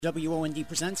WOND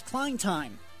presents Klein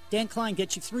Time. Dan Klein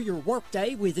gets you through your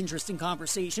workday with interesting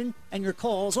conversation, and your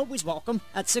calls always welcome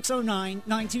at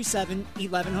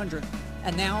 609-927-1100.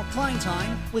 And now, Klein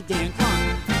Time with Dan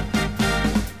Klein.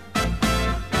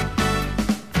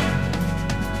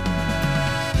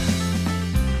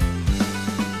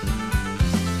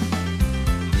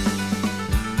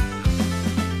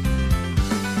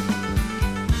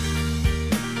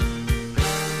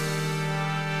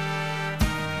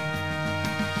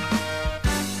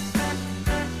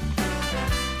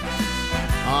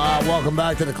 Welcome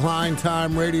back to the Klein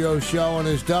Time Radio Show on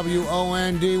this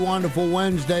WOND Wonderful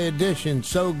Wednesday edition.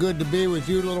 So good to be with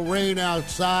you. A little rain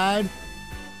outside.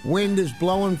 Wind is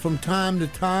blowing from time to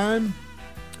time.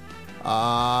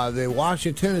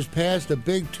 Washington has passed a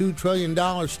big $2 trillion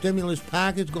stimulus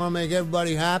package. Going to make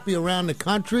everybody happy around the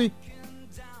country.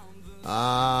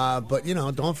 But,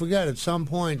 don't forget, at some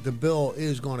point, the bill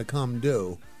is going to come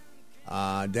due.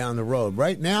 Down the road.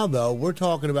 Right now, though, we're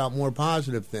talking about more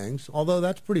positive things, although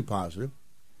that's pretty positive.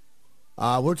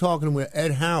 We're talking with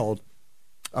Ed Harold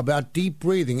about deep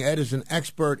breathing. Ed is an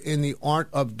expert in the art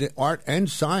and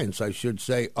science, I should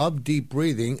say, of deep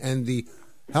breathing and the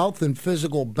health and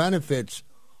physical benefits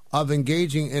of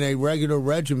engaging in a regular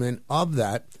regimen of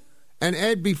that. And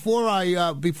Ed, before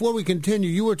we continue,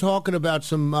 you were talking about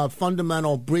some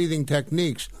fundamental breathing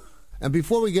techniques. And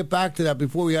before we get back to that,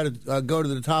 before we had to go to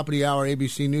the top of the hour,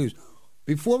 ABC News,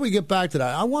 before we get back to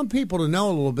that, I want people to know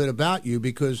a little bit about you,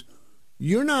 because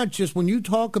you're not just, when you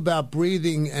talk about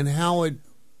breathing and how it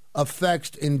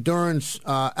affects endurance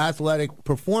athletic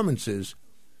performances,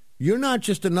 you're not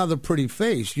just another pretty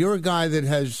face. You're a guy that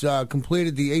has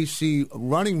completed the AC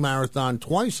running marathon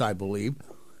twice, I believe.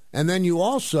 And then you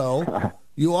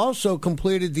also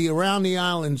completed the Around the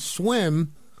Island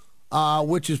swim,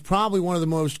 which is probably one of the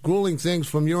most grueling things,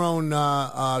 from your own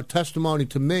testimony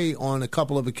to me on a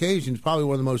couple of occasions, probably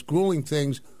one of the most grueling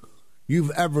things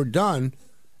you've ever done.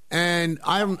 And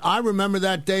I remember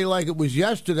that day like it was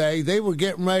yesterday. They were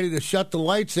getting ready to shut the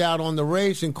lights out on the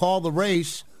race and call the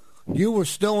race. You were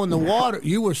still in the water.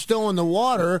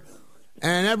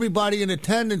 And everybody in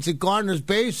attendance at Gardner's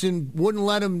Basin wouldn't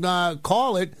let him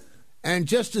call it. And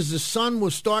just as the sun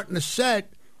was starting to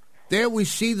set, there we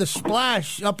see the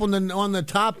splash up on the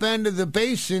top end of the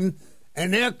basin,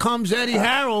 and there comes Eddie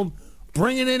Harold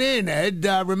bringing it in. Ed,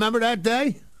 remember that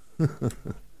day?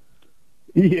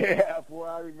 Yeah, boy,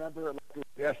 I remember it like it was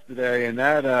yesterday. And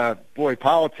that,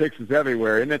 politics is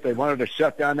everywhere, isn't it? They wanted to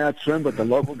shut down that swim, but the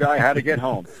local guy had to get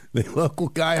home. The local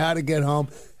guy had to get home,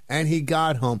 and he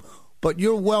got home. But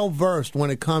you're well-versed when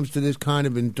it comes to this kind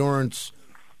of endurance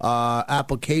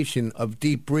application of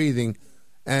deep breathing.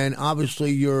 And obviously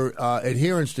your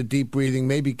adherence to deep breathing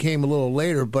maybe came a little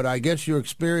later, but I guess your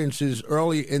experiences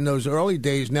in those early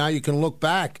days, now you can look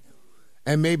back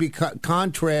and maybe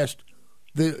contrast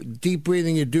the deep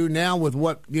breathing you do now with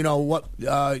some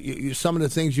of the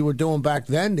things you were doing back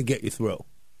then to get you through.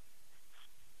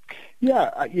 Yeah,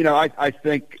 I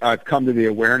think I've come to the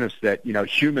awareness that,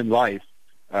 human life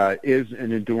is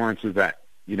an endurance event.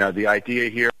 The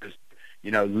idea here is,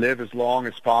 live as long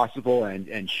as possible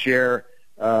and share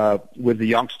with the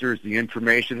youngsters the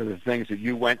information of the things that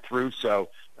you went through, so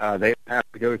they have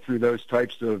to go through those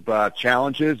types of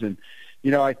challenges. And,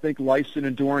 I think life's an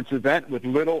endurance event with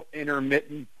little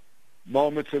intermittent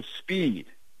moments of speed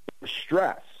or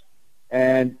stress.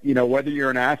 And, whether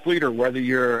you're an athlete or whether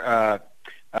you're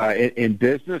in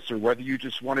business or whether you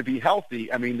just want to be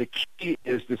healthy, I mean, the key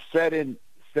is to set in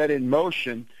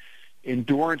motion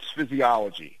endurance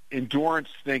physiology, endurance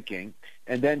thinking.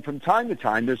 And then from time to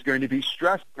time, there's going to be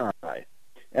stress in our life.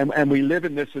 And we live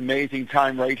in this amazing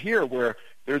time right here where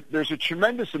there's a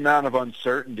tremendous amount of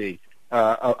uncertainty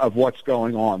of what's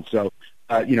going on. So,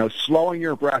 slowing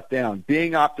your breath down,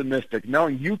 being optimistic,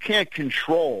 knowing you can't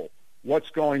control what's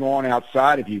going on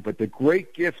outside of you, but the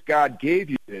great gift God gave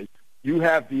you is you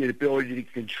have the ability to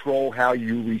control how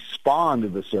you respond to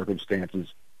the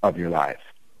circumstances of your life.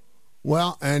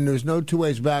 Well, and there's no two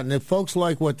ways about it. And if folks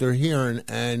like what they're hearing,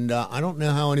 and I don't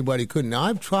know how anybody couldn't. Now,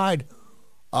 I've tried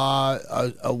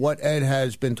what Ed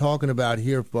has been talking about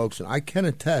here, folks, and I can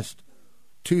attest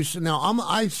to. Now,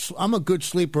 I'm a good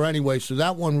sleeper anyway, so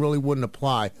that one really wouldn't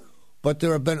apply. But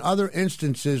there have been other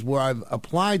instances where I've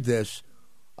applied this,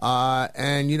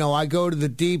 and I go to the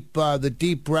deep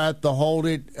breath, the hold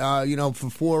it,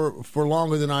 for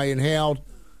longer than I inhaled,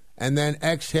 and then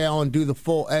exhale and do the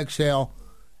full exhale.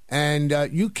 And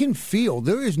you can feel,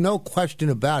 there is no question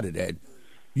about it, Ed.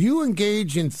 You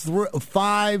engage in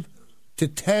 5 to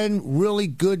 10 really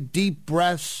good deep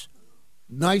breaths,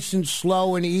 nice and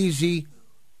slow and easy,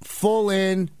 full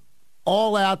in,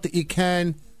 all out that you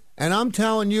can, And I'm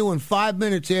telling you, in 5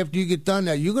 minutes after you get done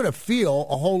that, you're going to feel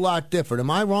a whole lot different. Am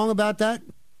I wrong about that?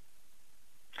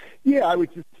 Yeah,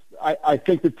 I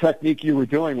think the technique you were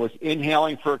doing was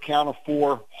inhaling for a count of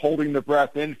 4, holding the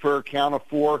breath in for a count of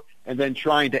 4, and then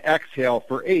trying to exhale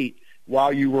for 8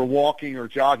 while you were walking or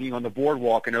jogging on the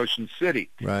boardwalk in Ocean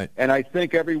City. Right. And I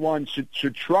think everyone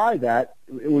should try that.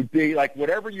 It would be like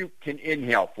whatever you can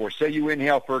inhale for. Say you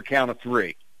inhale for a count of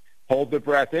 3. Hold the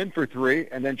breath in for 3,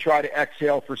 and then try to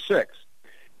exhale for 6.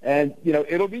 And,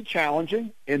 it'll be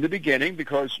challenging in the beginning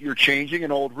because you're changing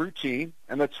an old routine.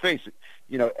 And let's face it,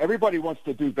 everybody wants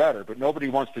to do better, but nobody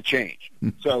wants to change.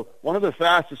 So one of the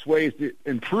fastest ways to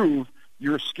improve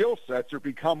your skill sets or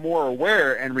become more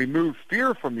aware and remove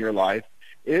fear from your life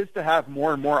is to have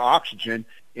more and more oxygen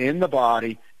in the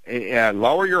body,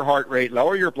 lower your heart rate,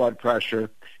 lower your blood pressure,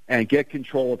 and get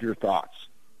control of your thoughts.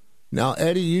 Now,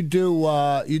 Eddie, you do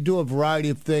a variety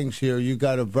of things here. You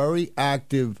got a very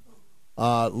active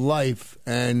life,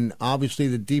 and obviously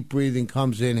the deep breathing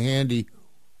comes in handy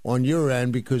on your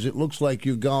end because it looks like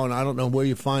you're going. I don't know where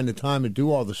you find the time to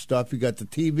do all the stuff. You got the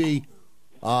TV,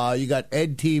 you got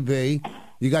Ed TV,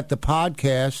 you got the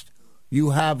podcast.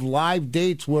 You have live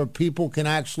dates where people can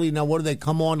actually now. What do they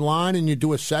come online and you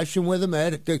do a session with them?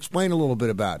 Ed, explain a little bit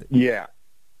about it.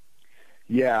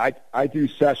 Yeah, I do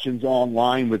sessions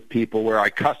online with people where I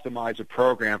customize a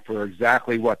program for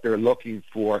exactly what they're looking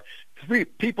for.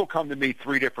 People come to me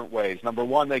 3 different ways. Number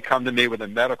one, they come to me with a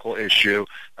medical issue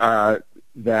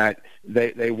that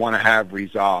they want to have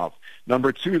resolved.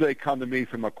 Number 2, they come to me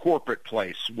from a corporate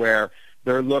place where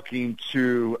they're looking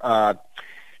to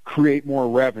create more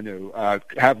revenue,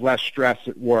 have less stress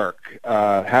at work,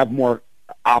 have more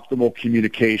optimal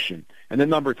communication. And then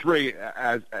number 3,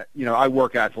 as I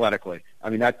work athletically. I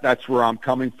mean, that's where I'm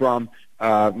coming from.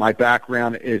 My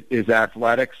background is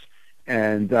athletics,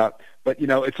 but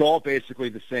it's all basically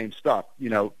the same stuff.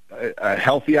 A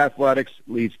healthy athletics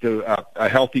leads to a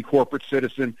healthy corporate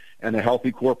citizen, and a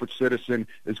healthy corporate citizen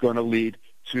is going to lead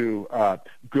to a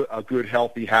good,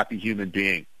 healthy, happy human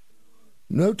being.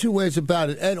 No two ways about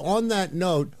it. And on that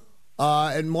note,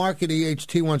 and Mark at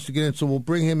EHT wants to get in, so we'll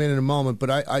bring him in a moment.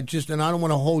 But I don't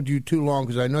want to hold you too long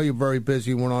because I know you're very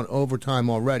busy and we're on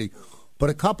overtime already. But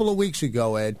a couple of weeks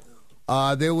ago, Ed,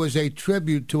 there was a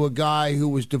tribute to a guy who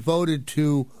was devoted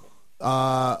to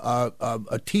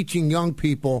teaching young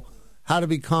people how to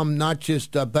become not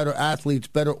just better athletes,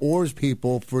 better oars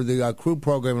people for the crew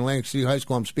program in Atlantic City High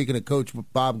School. I'm speaking to Coach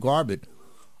Bob Garbett.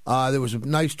 There was a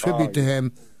nice tribute to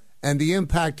him and the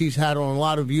impact he's had on a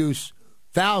lot of youth,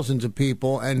 thousands of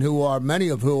people, and many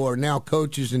of who are now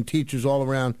coaches and teachers all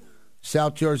around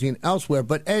South Jersey and elsewhere.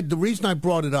 But, Ed, the reason I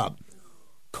brought it up,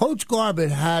 Coach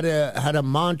Garbett had a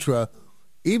mantra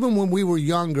even when we were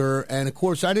younger, and, of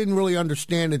course, I didn't really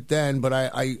understand it then, but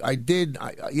I did.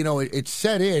 It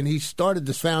set in. He started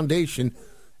this foundation,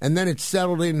 and then it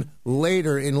settled in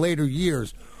later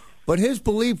years. But his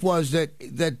belief was that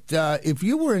if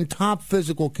you were in top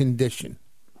physical condition,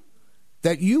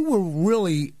 that you were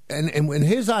really, and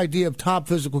his idea of top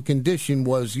physical condition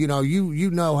was, you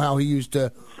know how he used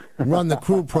to run the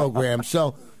crew program.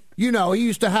 So, he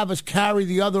used to have us carry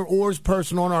the other oars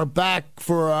person on our back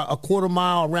for a quarter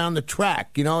mile around the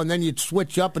track, and then you'd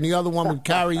switch up and the other one would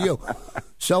carry you.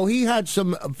 So he had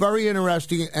some very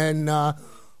interesting and,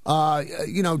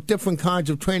 different kinds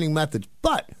of training methods.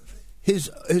 But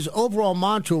his overall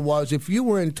mantra was if you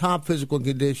were in top physical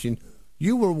condition,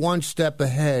 you were one step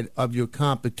ahead of your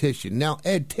competition. Now,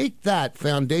 Ed, take that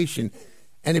foundation,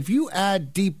 and if you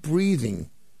add deep breathing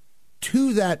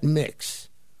to that mix,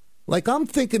 like I'm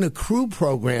thinking of crew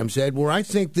programs, Ed, where I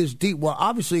think this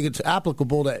obviously it's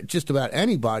applicable to just about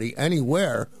anybody,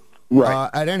 anywhere, right.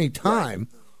 At any time. Right.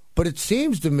 But it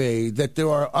seems to me that there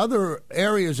are other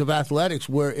areas of athletics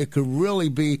where it could really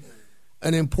be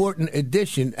an important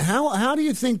addition. How do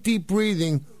you think deep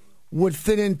breathing would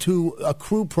fit into a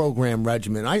crew program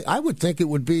regimen? I would think it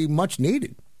would be much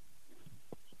needed.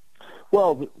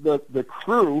 Well, the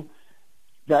crew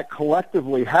that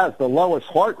collectively has the lowest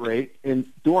heart rate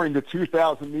during the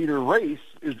 2,000-meter race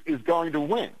is going to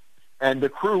win. And the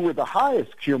crew with the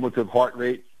highest cumulative heart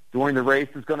rate during the race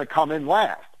is going to come in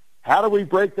last. How do we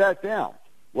break that down?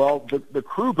 Well, the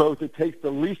crew boat that takes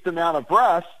the least amount of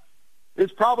breaths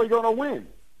is probably going to win.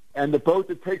 And the boat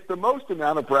that takes the most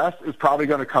amount of breaths is probably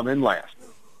going to come in last.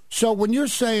 So when you're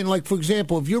saying, like, for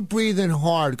example, if you're breathing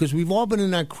hard, because we've all been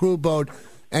in that crew boat,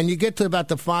 and you get to about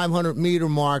the 500-meter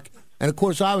mark, and, of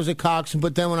course, I was a coxswain,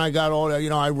 but then when I got older,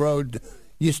 I rowed,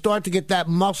 you start to get that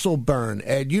muscle burn,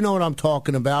 Ed. You know what I'm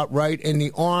talking about, right? In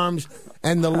the arms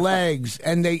and the legs,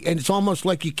 and it's almost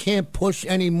like you can't push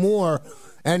anymore.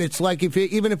 and it's like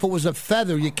even if it was a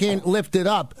feather, you can't lift it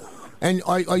up. And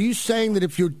are you saying that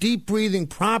if you're deep breathing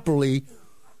properly,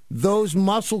 those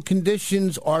muscle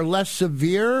conditions are less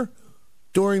severe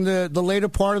during the later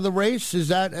part of the race?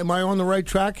 Am I on the right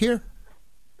track here?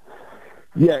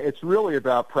 Yeah, it's really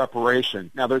about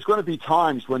preparation. Now, there's going to be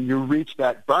times when you reach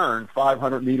that burn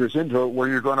 500 meters into it where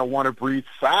you're going to want to breathe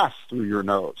fast through your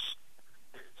nose.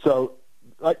 So,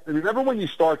 remember when you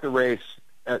start the race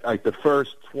at the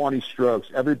first 20 strokes,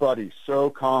 everybody's so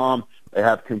calm. They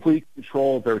have complete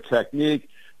control of their technique.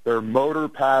 Their motor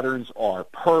patterns are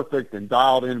perfect and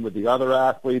dialed in with the other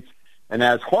athletes. And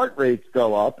as heart rates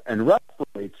go up and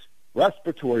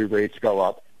respiratory rates go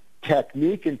up,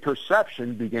 technique and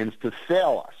perception begins to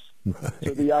fail us. Right.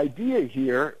 So the idea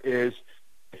here is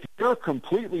if you're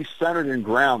completely centered and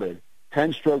grounded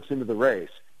 10 strokes into the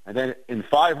race, and then in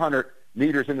 500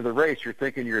 meters into the race, you're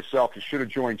thinking to yourself, you should have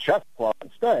joined chess club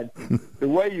instead. The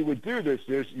way you would do this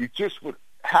is you just would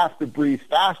have to breathe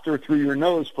faster through your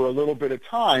nose for a little bit of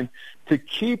time to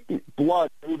keep blood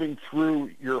moving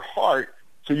through your heart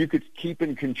so you could keep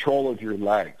in control of your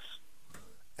legs.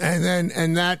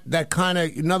 And that kind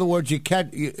of, in other words,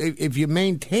 if you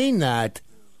maintain that,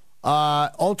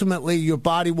 ultimately your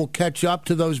body will catch up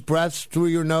to those breaths through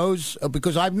your nose.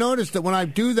 Because I've noticed that when I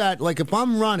do that, like if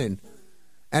I'm running,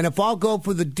 and if I'll go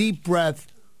for the deep breath,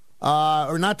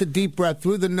 or not the deep breath,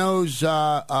 through the nose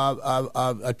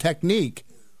a technique,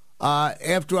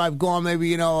 after I've gone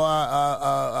maybe,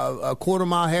 a quarter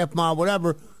mile, half mile,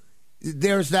 whatever,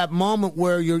 there's that moment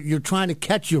where you're trying to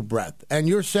catch your breath. And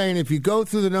you're saying if you go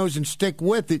through the nose and stick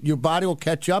with it, your body will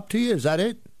catch up to you? Is that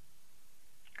it?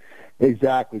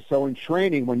 Exactly. So in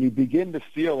training, when you begin to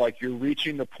feel like you're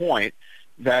reaching the point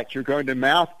that you're going to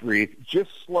mouth breathe, just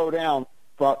slow down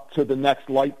to the next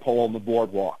light pole on the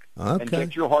boardwalk. Okay. And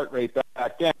get your heart rate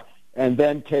back down, and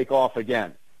then take off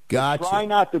again. Gotcha. Try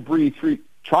not to breathe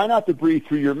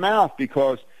through your mouth,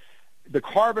 because the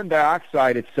carbon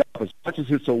dioxide itself, as much as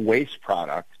it's a waste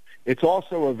product, it's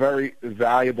also a very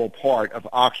valuable part of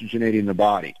oxygenating the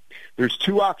body. There's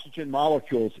 2 oxygen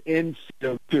molecules in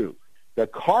CO2. The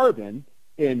carbon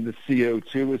in the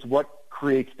CO2 is what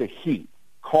creates the heat.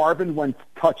 Carbon, when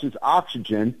touches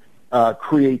oxygen,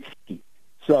 creates heat.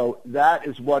 So that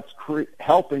is what's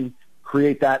helping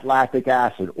create that lactic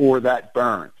acid or that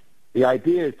burn. The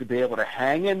idea is to be able to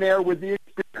hang in there with the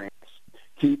experience.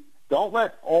 Don't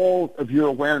let all of your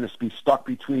awareness be stuck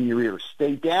between your ears.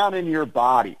 Stay down in your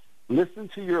body. Listen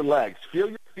to your legs. Feel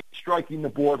your feet striking the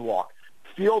boardwalk.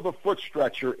 Feel the foot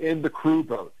stretcher in the crew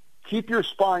boat. Keep your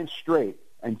spine straight,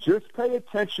 and just pay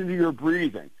attention to your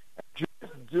breathing. Just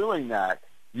doing that,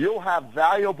 you'll have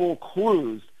valuable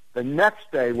clues the next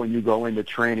day when you go into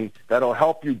training that'll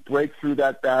help you break through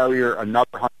that barrier another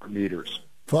 100 meters.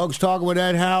 Folks, talking with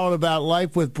Ed Howard about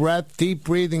life with breath, deep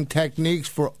breathing techniques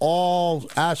for all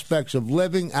aspects of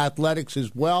living, athletics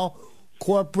as well,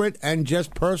 corporate, and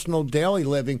just personal daily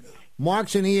living.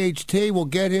 Mark's in EHT. We'll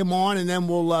get him on, and then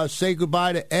we'll say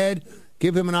goodbye to Ed,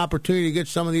 give him an opportunity to get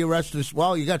some of the rest of this.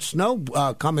 Well, you got snow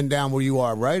coming down where you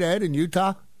are, right, Ed, in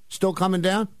Utah? Still coming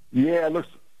down? Yeah, it looks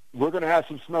we're going to have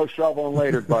some snow shoveling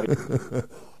later, buddy.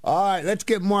 All right, let's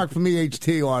get Mark from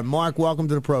EHT on. Mark, welcome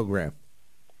to the program.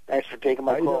 Thanks for taking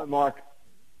my call. How you doing, Mark?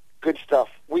 Good stuff.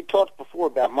 We talked before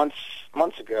about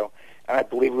months ago, and I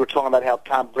believe we were talking about how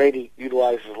Tom Brady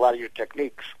utilizes a lot of your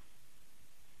techniques.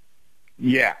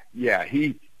 Yeah.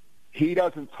 He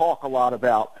doesn't talk a lot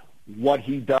about what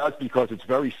he does because it's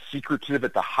very secretive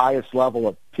at the highest level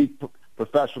of peak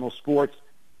professional sports,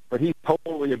 but he's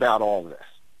totally about all of this.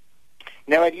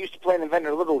 Now, Ed, you used to play in the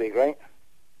Ventnor Little League, right?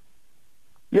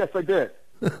 Yes, I did.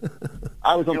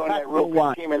 I was on that real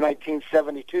good team in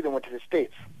 1972 that went to the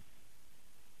States.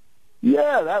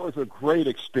 Yeah, that was a great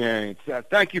experience.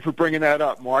 Thank you for bringing that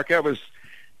up, Mark. That was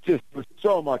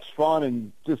so much fun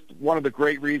and just one of the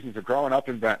great reasons of growing up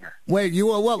in Ventnor. Wait, you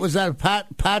were what? Was that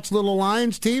Pat's Little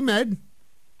Lions team, Ed?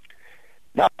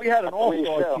 No, we had an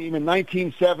all-star team in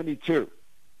 1972.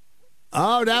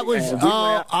 Oh, that was.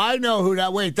 I know who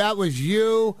that. Wait, that was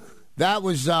you. That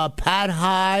was Pat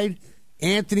Hyde,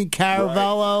 Anthony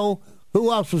Caravello. Right. Who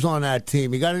else was on that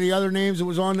team? You got any other names that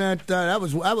was on that? That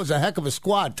was a heck of a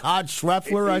squad. Todd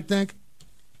Schreffler, I think.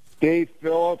 Dave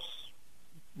Phillips,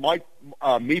 Mike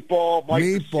Meatball,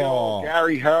 Pascal,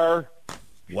 Gary Herr.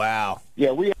 Wow.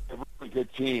 Yeah, we had a really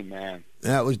good team, man.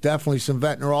 That was definitely some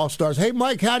Ventnor All-Stars. Hey,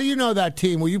 Mike, how do you know that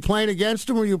team? Were you playing against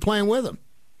them or were you playing with them?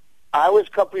 I was a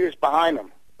couple years behind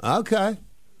them. Okay.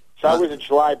 So I was a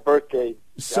July birthday,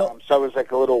 so I was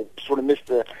like a little sort of missed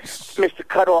the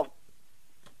cutoff.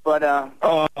 But I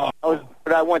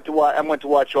went to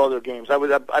watch all their games.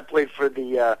 I played for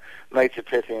the Knights of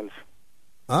Pythians.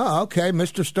 Oh, okay,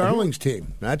 Mr. Sterling's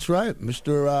team. That's right,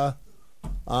 Mr.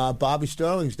 Bobby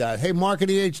Sterling's dad. Hey, Mark at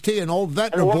EHT, an old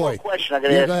Ventnor one boy. More question I got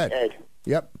to ask Ed.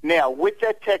 Yep. Now, with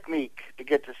that technique to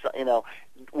get to,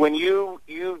 when you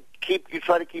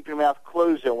try to keep your mouth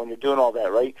closed though when you're doing all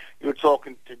that, right? You were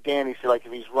talking to Danny, so like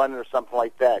if he's running or something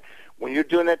like that. When you're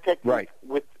doing that technique,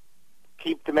 right,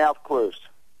 keep the mouth closed.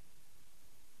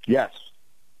 Yes.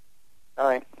 All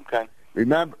right. Okay.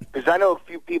 Remember, because I know a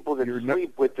few people that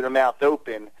sleep with their mouth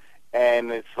open, and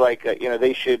it's like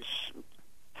they should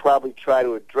probably try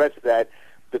to address that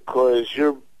because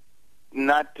you're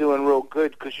not doing real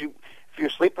good. Because if you're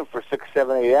sleeping for 6,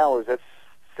 7, 8 hours, that's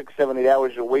 6, 7, 8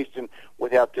 hours you're wasting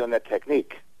without doing that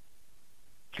technique.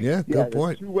 Yeah, good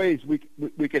point. There's 2 ways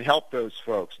we can help those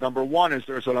folks. Number one is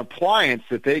there's an appliance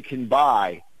that they can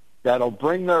buy that'll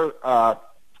bring their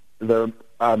bring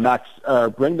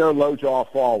their low jaw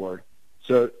forward,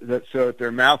 so that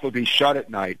their mouth will be shut at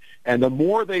night. And the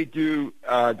more they do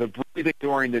the breathing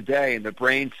during the day, and the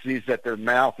brain sees that their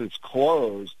mouth is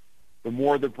closed, the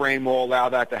more the brain will allow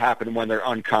that to happen when they're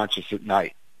unconscious at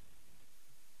night.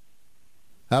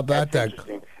 How about That's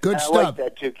that? Good stuff. I like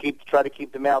that too. Try to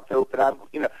keep the mouth open.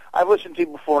 I've listened to you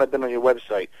before, and I've been on your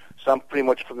website, so I'm pretty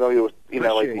much familiar with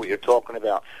like what you're talking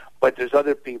about. But there's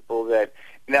other people that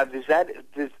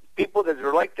there's people that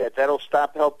are like that. That'll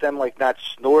help them like not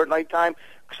snore at nighttime.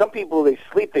 Some people they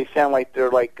sleep, they sound like they're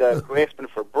like grasping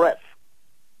for breath.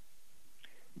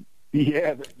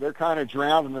 Yeah, they're kind of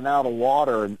drowning and out of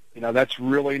water, and that's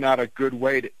really not a good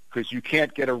way because you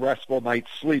can't get a restful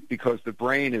night's sleep because the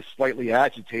brain is slightly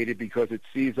agitated because it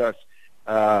sees us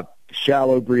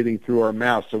shallow breathing through our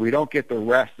mouth. So we don't get the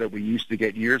rest that we used to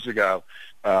get years ago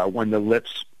when the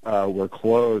lips were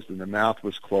closed and the mouth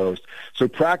was closed. So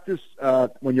practice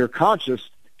when you're conscious,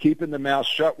 keeping the mouth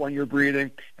shut when you're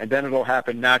breathing, and then it'll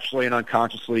happen naturally and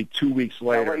unconsciously 2 weeks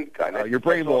later. Your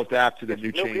brain will adapt to the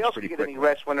new change pretty quickly. Nobody else can get any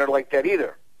rest when they're like that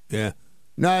either. Yeah.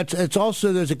 No, it's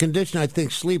also, there's a condition, I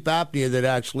think, sleep apnea, that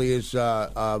actually is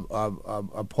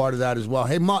a part of that as well.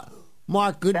 Hey, Mark,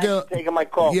 good Thanks for taking my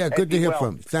call. Yeah, good to hear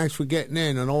from you. Thanks for getting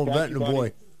in. An old Ventnor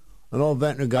boy. An old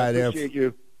Ventnor guy there. Appreciate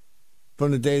you.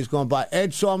 From the days gone by.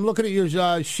 Ed, so I'm looking at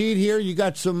your sheet here. You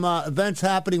got some events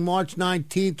happening March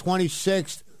 19th,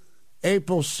 26th,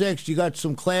 April 6th. You got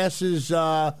some classes,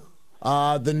 the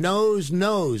nose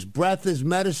knows. Breath is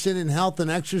medicine in health and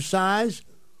exercise.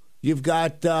 You've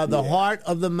got the heart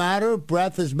of the matter.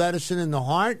 Breath is medicine in the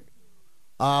heart.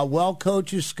 Well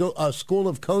Coaches, School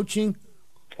of Coaching.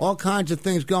 All kinds of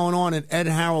things going on at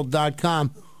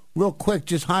edharold.com. Real quick,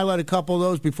 just highlight a couple of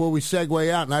those before we segue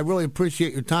out. And I really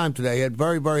appreciate your time today, Ed.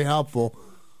 Very, very helpful.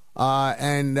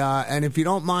 And if you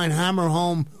don't mind, hammer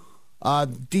home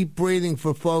deep breathing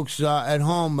for folks at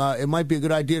home. It might be a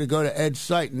good idea to go to Ed's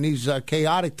site in these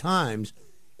chaotic times,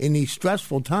 in these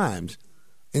stressful times.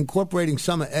 Incorporating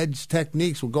some of Ed's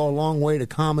techniques will go a long way to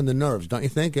calming the nerves. Don't you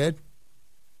think, Ed?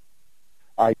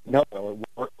 I know.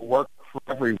 It works for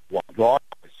everyone, regardless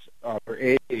of your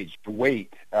age, your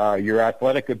weight, your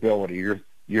athletic ability,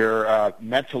 your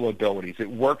mental abilities.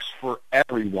 It works for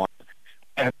everyone.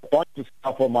 I have a bunch of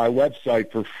stuff on my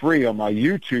website for free on my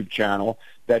YouTube channel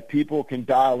that people can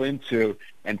dial into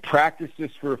and practice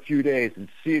this for a few days and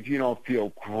see if you don't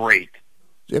feel great.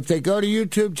 If they go to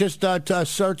YouTube, just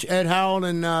search Ed Harold,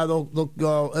 and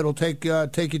it'll take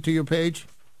you to your page.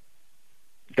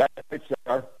 That's it,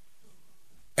 sir.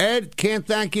 Ed, can't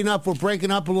thank you enough. We're breaking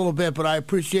up a little bit, but I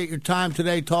appreciate your time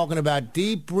today talking about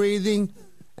deep breathing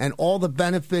and all the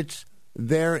benefits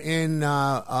therein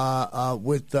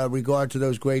with regard to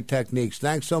those great techniques.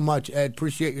 Thanks so much, Ed.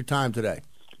 Appreciate your time today.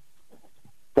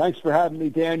 Thanks for having me,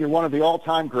 Dan. You're one of the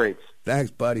all-time greats.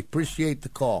 Thanks, buddy. Appreciate the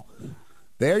call.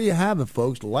 There you have it,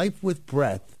 folks. Life with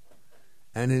breath.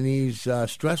 And in these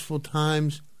stressful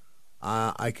times,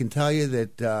 I can tell you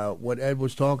that what Ed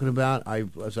was talking about,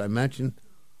 as I mentioned,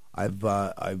 I've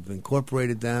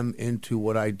incorporated them into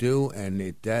what I do, and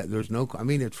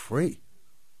it's free.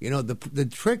 The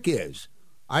trick is,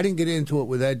 I didn't get into it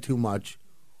with Ed too much,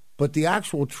 but the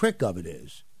actual trick of it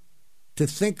is to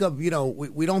think of, we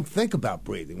don't think about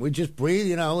breathing. We just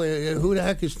breathe, who the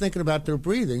heck is thinking about their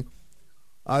breathing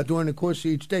during the course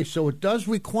of each day? So it does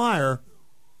require,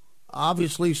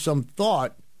 obviously, some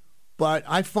thought, but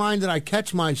I find that I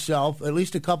catch myself at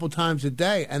least a couple times a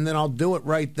day, and then I'll do it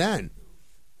right then.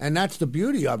 And that's the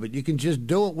beauty of it. You can just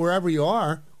do it wherever you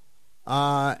are.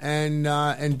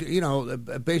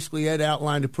 Basically Ed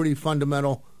outlined a pretty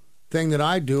fundamental thing that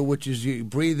I do, which is you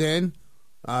breathe in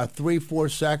 3-4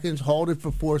 seconds, hold it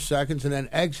for 4 seconds, and then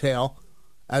exhale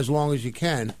as long as you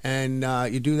can. And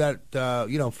you do that,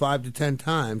 5 to 10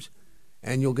 times.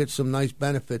 and you'll get some nice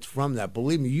benefits from that.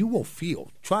 Believe me, you will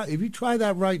feel. If you try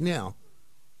that right now,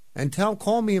 and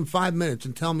call me in 5 minutes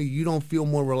and tell me you don't feel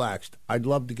more relaxed. I'd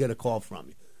love to get a call from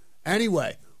you.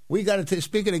 Anyway, we got to.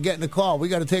 Speaking of getting a call, we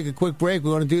got to take a quick break.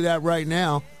 We're going to do that right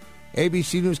now.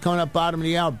 ABC News coming up bottom of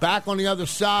the hour. Back on the other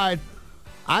side,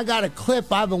 I got a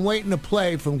clip I've been waiting to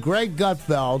play from Greg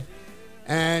Gutfeld,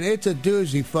 and it's a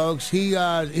doozy, folks. He's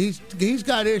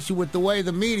got issue with the way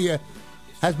the media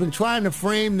has been trying to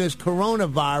frame this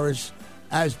coronavirus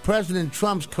as President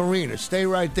Trump's Karina. Stay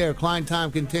right there. Klein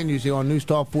Time continues here on News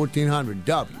Talk 1400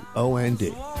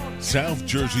 WOND. South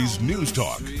Jersey's News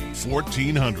Talk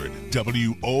 1400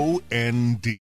 WOND.